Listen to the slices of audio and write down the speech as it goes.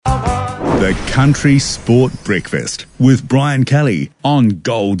The Country Sport Breakfast with Brian Kelly on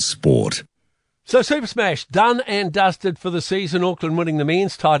Gold Sport. So Super Smash, done and dusted for the season. Auckland winning the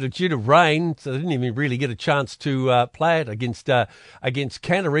men's title due to rain, so they didn't even really get a chance to play it against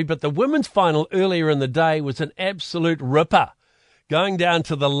Canterbury. But the women's final earlier in the day was an absolute ripper, going down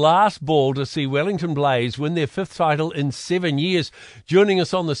to the last ball to see Wellington Blaze win their fifth title in 7 years. Joining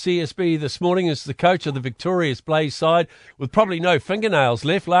us on the CSB this morning is the coach of the victorious Blaze side, with probably no fingernails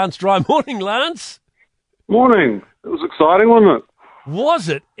left, Lance Dry. Morning, Lance. Morning. It was exciting, wasn't it? Was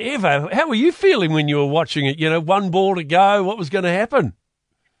it ever? How were you feeling when you were watching it? You know, one ball to go. What was going to happen?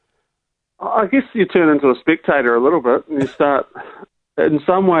 I guess you turn into a spectator a little bit and you start, in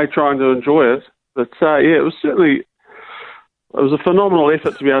some way, trying to enjoy it. But, it was a phenomenal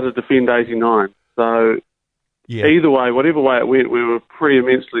effort to be able to defend 89. So, Either way, whatever way it went, we were pretty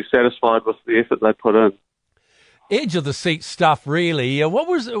immensely satisfied with the effort they put in. Edge of the seat stuff, really. What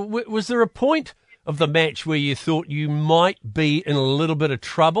was there a point of the match where you thought you might be in a little bit of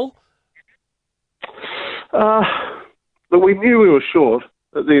trouble? But we knew we were short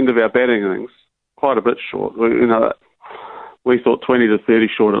at the end of our batting innings, quite a bit short. We thought 20 to 30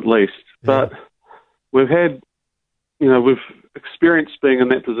 short at least. But we've experienced being in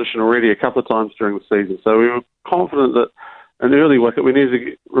that position already a couple of times during the season. So we were confident that an early wicket, we needed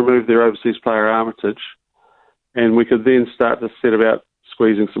to remove their overseas player Armitage, and we could then start to set about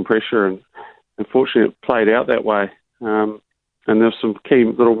squeezing some pressure. And unfortunately, it played out that way. And there's some key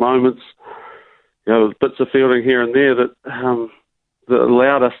little moments, bits of fielding here and there that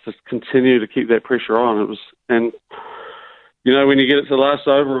allowed us to continue to keep that pressure on. When you get it to the last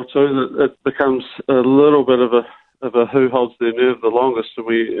over or two, it becomes a little bit of a who holds their nerve the longest, and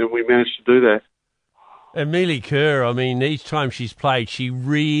we managed to do that. Amelie Kerr, I mean, each time she's played, she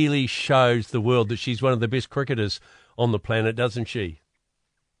really shows the world that she's one of the best cricketers on the planet, doesn't she?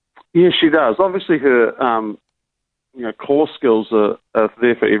 Yeah, she does. Obviously, her core skills are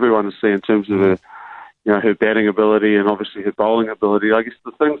there for everyone to see in terms of her batting ability and obviously her bowling ability. I guess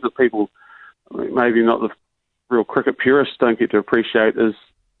the things that people, maybe not the real cricket purists, don't get to appreciate is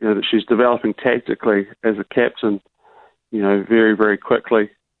that she's developing tactically as a captain, very, very quickly.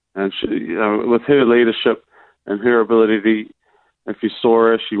 And she, with her leadership and her ability, if you saw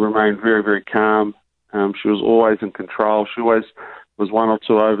her, she remained very, very calm. She was always in control. She always was 1 or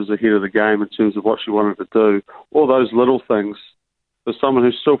 2 overs ahead of the game in terms of what she wanted to do. All those little things, for someone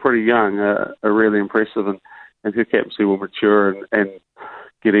who's still pretty young, are really impressive, and her captaincy will mature and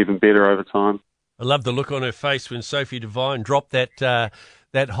get even better over time. I love the look on her face when Sophie Devine dropped that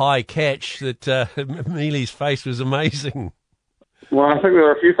high catch. That Amelie's face was amazing. Well, I think there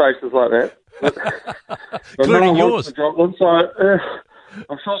were a few faces like that. Including yours.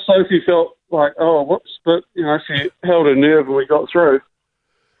 I'm sure Sophie felt like, oh, whoops, but, she held her nerve and we got through.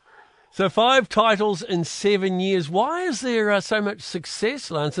 So 5 titles in 7 years. Why is there so much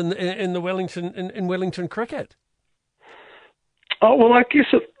success, Lance, in the Wellington cricket? Oh, well, I guess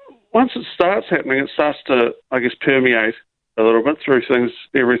once it starts happening, it starts to, permeate a little bit through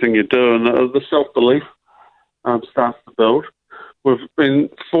everything you do, and the self-belief starts to build. We've been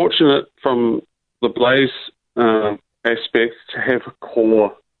fortunate from the Blaze aspect to have a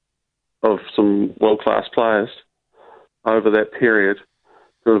core of some world-class players over that period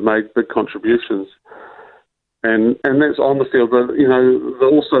who have made big contributions. And that's on the field, but,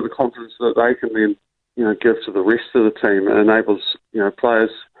 also the confidence that they can then, give to the rest of the team. It enables,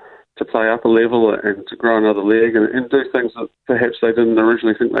 players to play up a level and to grow another leg and do things that perhaps they didn't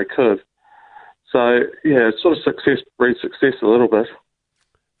originally think they could. So, it's sort of success breeds success a little bit.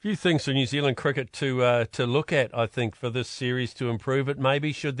 A few things for New Zealand cricket to look at, I think, for this series to improve it.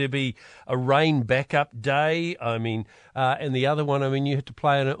 Maybe should there be a rain backup day? I mean, and the other one, you had to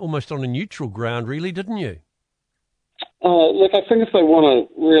play almost on a neutral ground, really, didn't you? Look, I think if they want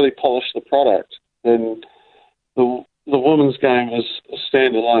to really polish the product, then the women's game is a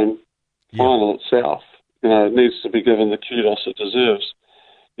standalone final itself. It needs to be given the kudos it deserves.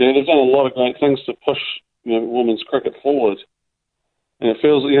 They've done a lot of great things to push women's cricket forward. And it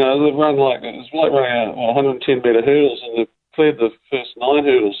feels, they've run it's like running 110-metre hurdles, and they've cleared the first 9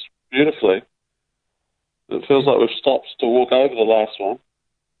 hurdles beautifully. It feels like we've stopped to walk over the last one.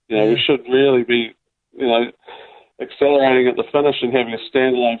 We should really be, accelerating at the finish and having a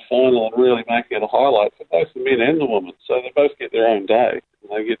standalone final and really making it a highlight for both the men and the women. So they both get their own day,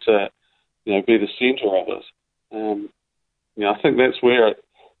 and they get to, be the centre of it. I think that's where that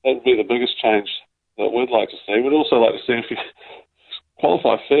would be the biggest change that we'd like to see. We'd also like to see if you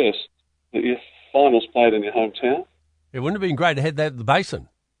qualify first, that your finals played in your hometown. It wouldn't have been great to have that at the Basin.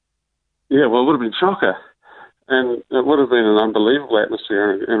 Yeah, well, it would have been shocker. And it would have been an unbelievable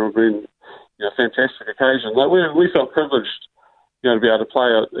atmosphere, and it would have been fantastic occasion. Like we felt privileged, to be able to play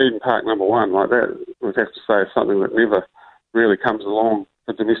at Eden Park number 1 like that. We'd have to say is something that never really comes along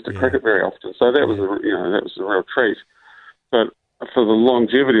for domestic cricket very often. So that was that was a real treat. But for the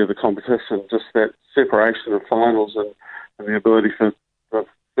longevity of the competition, just that separation of finals and the ability for the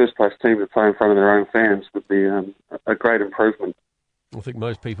first place team to play in front of their own fans would be a great improvement. I think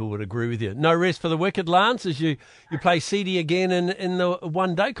most people would agree with you. No rest for the wicked, Lance, as you play CD again in the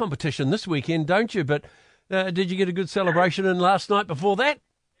one-day competition this weekend, don't you? But did you get a good celebration in last night before that?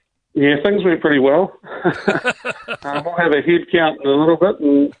 Yeah, things went pretty well. We'll have a head count in a little bit,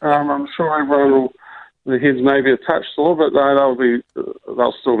 and I'm sure everyone will. The heads may be a touch sore, but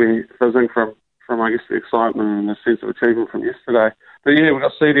they'll still be fizzing from I guess the excitement and the sense of achievement from yesterday. But yeah, we've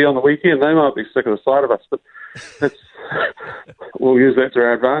got CD on the weekend. They might be sick of the sight of us, but we'll use that to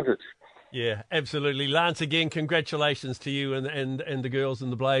our advantage. Yeah, absolutely. Lance, again, congratulations to you and the girls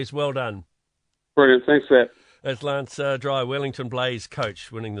in the Blaze. Well done. Brilliant. Thanks for that. That's Lance Dry, Wellington Blaze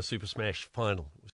coach, winning the Super Smash final.